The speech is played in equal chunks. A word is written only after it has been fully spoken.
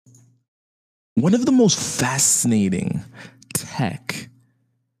One of the most fascinating tech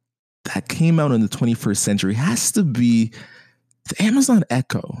that came out in the 21st century has to be the Amazon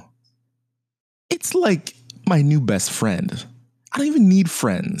Echo. It's like my new best friend. I don't even need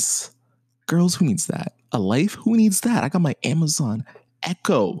friends. Girls, who needs that? A life? Who needs that? I got my Amazon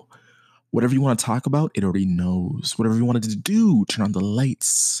Echo. Whatever you want to talk about, it already knows. Whatever you wanted to do, turn on the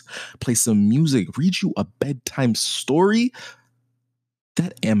lights, play some music, read you a bedtime story.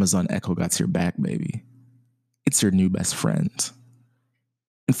 That Amazon Echo got your back, baby. It's your new best friend.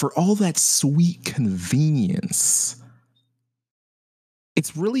 And for all that sweet convenience,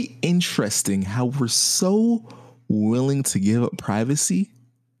 it's really interesting how we're so willing to give up privacy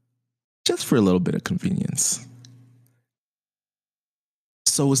just for a little bit of convenience.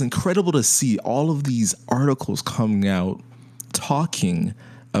 So it was incredible to see all of these articles coming out talking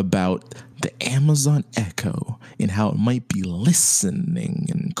about the Amazon Echo and how it might be listening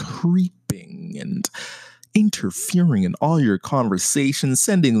and creeping and interfering in all your conversations,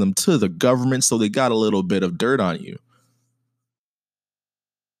 sending them to the government so they got a little bit of dirt on you.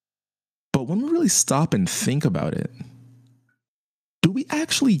 But when we really stop and think about it, do we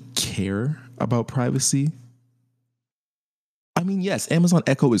actually care about privacy? I mean, yes, Amazon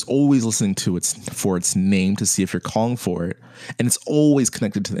Echo is always listening to its name to see if you're calling for it. And it's always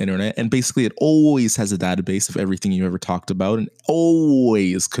connected to the internet. And basically, it always has a database of everything you ever talked about and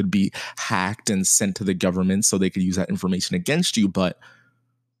always could be hacked and sent to the government so they could use that information against you. But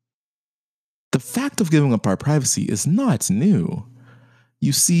the fact of giving up our privacy is not new.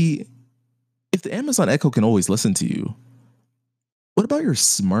 You see, if the Amazon Echo can always listen to you, what about your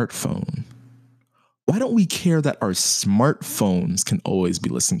smartphone? Why don't we care that our smartphones can always be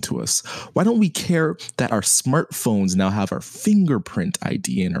listening to us? Why don't we care that our smartphones now have our fingerprint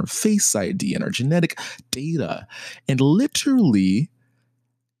ID and our face ID and our genetic data and literally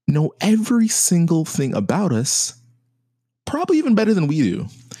know every single thing about us, probably even better than we do?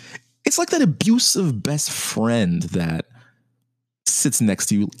 It's like that abusive best friend that sits next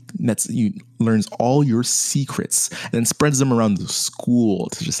to you, learns all your secrets, and then spreads them around the school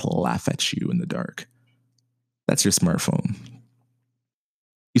to just laugh at you in the dark. That's your smartphone.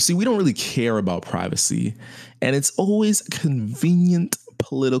 You see, we don't really care about privacy, and it's always a convenient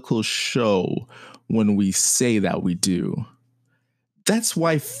political show when we say that we do. That's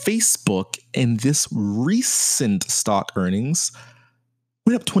why Facebook in this recent stock earnings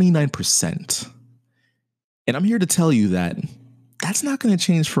went up 29%. And I'm here to tell you that that's not going to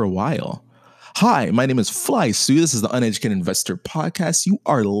change for a while. Hi, my name is Fly Sue. This is the Uneducated Investor Podcast. You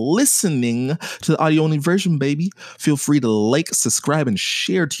are listening to the audio-only version, baby. Feel free to like, subscribe, and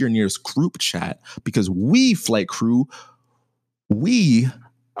share to your nearest group chat because we, Flight Crew, we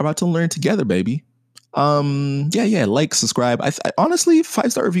are about to learn together, baby. Like, subscribe. I honestly,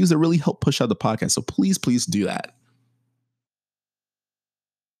 5-star reviews that really help push out the podcast. So please do that.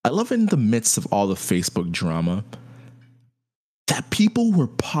 I love in the midst of all the Facebook drama that people were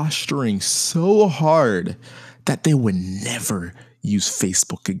posturing so hard that they would never use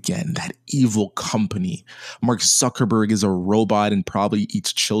Facebook again. That evil company. Mark Zuckerberg is a robot and probably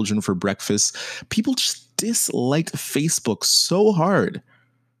eats children for breakfast. People just disliked Facebook so hard.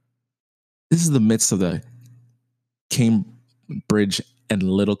 This is the midst of the Cambridge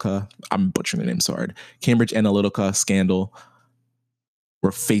Analytica. I'm butchering the name so hard. Cambridge Analytica scandal,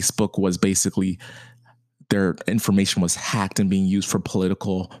 where Facebook was basically, their information was hacked and being used for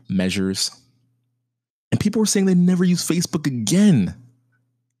political measures. And people were saying they'd never use Facebook again.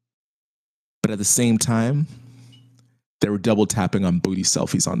 But at the same time, they were double tapping on booty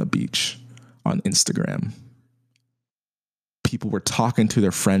selfies on the beach on Instagram. People were talking to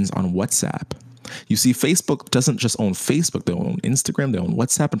their friends on WhatsApp. You see, Facebook doesn't just own Facebook, they own Instagram, they own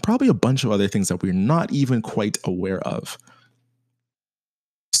WhatsApp, and probably a bunch of other things that we're not even quite aware of.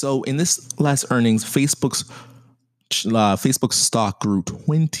 So in this last earnings, Facebook stock grew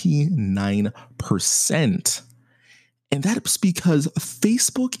 29%. And that's because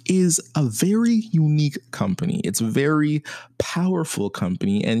Facebook is a very unique company. It's a very powerful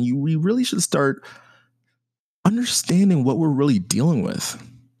company. And we really should start understanding what we're really dealing with.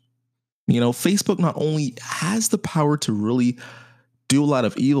 You know, Facebook not only has the power to really do a lot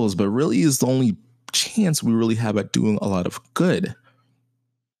of evils, but really is the only chance we really have at doing a lot of good.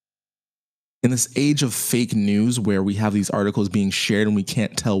 In this age of fake news where we have these articles being shared and we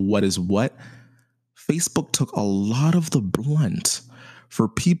can't tell what is what, Facebook took a lot of the blunt for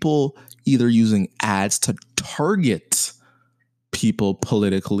people either using ads to target people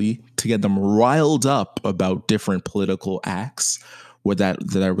politically to get them riled up about different political acts, whether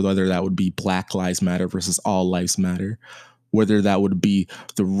that would be Black Lives Matter versus All Lives Matter, whether that would be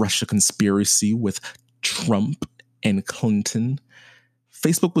the Russia conspiracy with Trump and Clinton.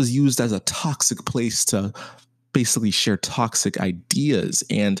 Facebook was used as a toxic place to basically share toxic ideas.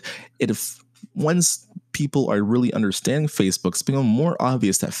 And if once people are really understanding Facebook, it's become more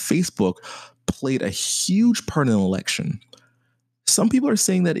obvious that Facebook played a huge part in the election. Some people are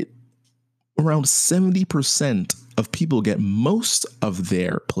saying that around 70% of people get most of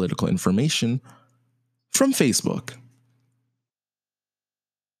their political information from Facebook.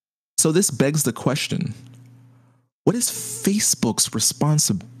 So this begs the question, what is Facebook's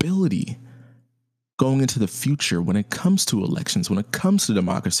responsibility going into the future when it comes to elections, when it comes to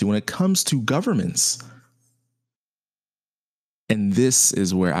democracy, when it comes to governments? And this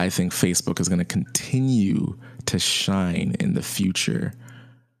is where I think Facebook is going to continue to shine in the future.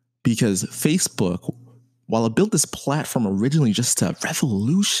 Because Facebook, while it built this platform originally just to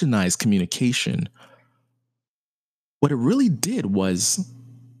revolutionize communication, what it really did was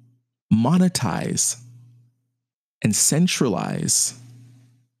monetize and centralize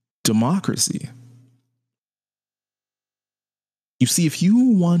democracy. You see, if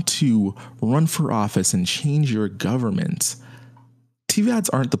you want to run for office and change your government, TV ads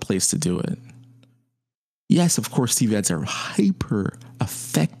aren't the place to do it. Yes, of course, TV ads are hyper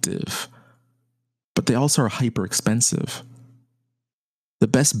effective, but they also are hyper expensive. The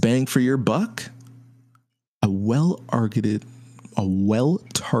best bang for your buck? A well-targeted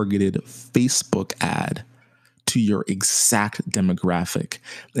Facebook ad to your exact demographic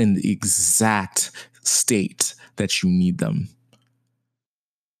in the exact state that you need them.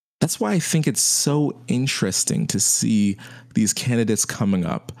 That's why I think it's so interesting to see these candidates coming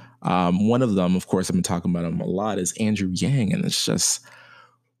up. One of them, of course, I've been talking about him a lot, is Andrew Yang. And it's just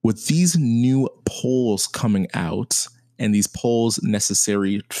with these new polls coming out and these polls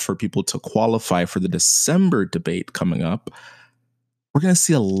necessary for people to qualify for the December debate coming up, we're going to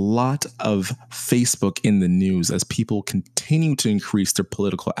see a lot of Facebook in the news as people continue to increase their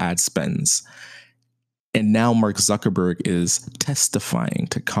political ad spends. And now Mark Zuckerberg is testifying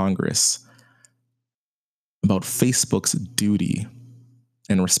to Congress about Facebook's duty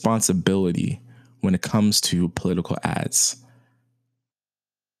and responsibility when it comes to political ads.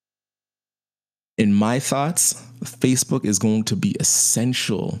 In my thoughts, Facebook is going to be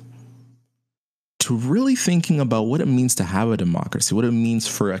essential to really thinking about what it means to have a democracy, what it means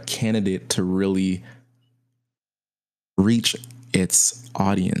for a candidate to really reach its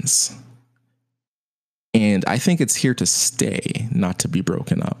audience. And I think it's here to stay, not to be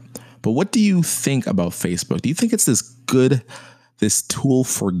broken up. But what do you think about Facebook? Do you think it's this tool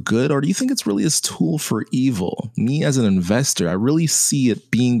for good, or do you think it's really this tool for evil? Me as an investor, I really see it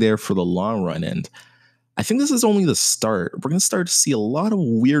being there for the long run. And I think this is only the start. We're going to start to see a lot of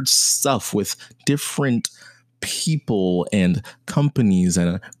weird stuff with different people and companies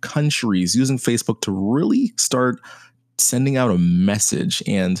and countries using Facebook to really start sending out a message.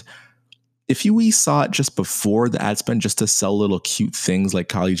 And if we saw it just before the ad spend just to sell little cute things like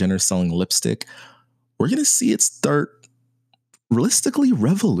Kylie Jenner selling lipstick, we're going to see it start realistically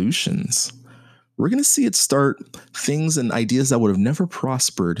revolutions. We're going to see it start things and ideas that would have never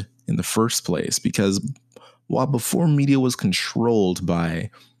prospered in the first place, because while before media was controlled by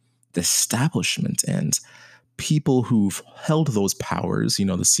the establishment and people who've held those powers, the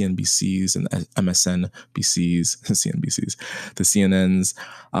CNBCs and MSNBCs, CNBCs, the CNNs,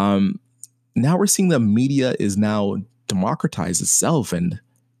 now we're seeing that media is now democratized itself, and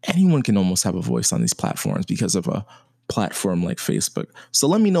anyone can almost have a voice on these platforms because of a platform like Facebook. So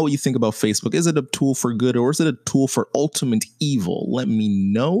let me know what you think about Facebook. Is it a tool for good, or is it a tool for ultimate evil? Let me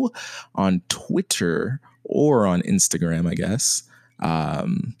know on Twitter or on Instagram, I guess.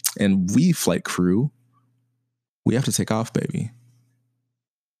 And we, Flight Crew, we have to take off, baby.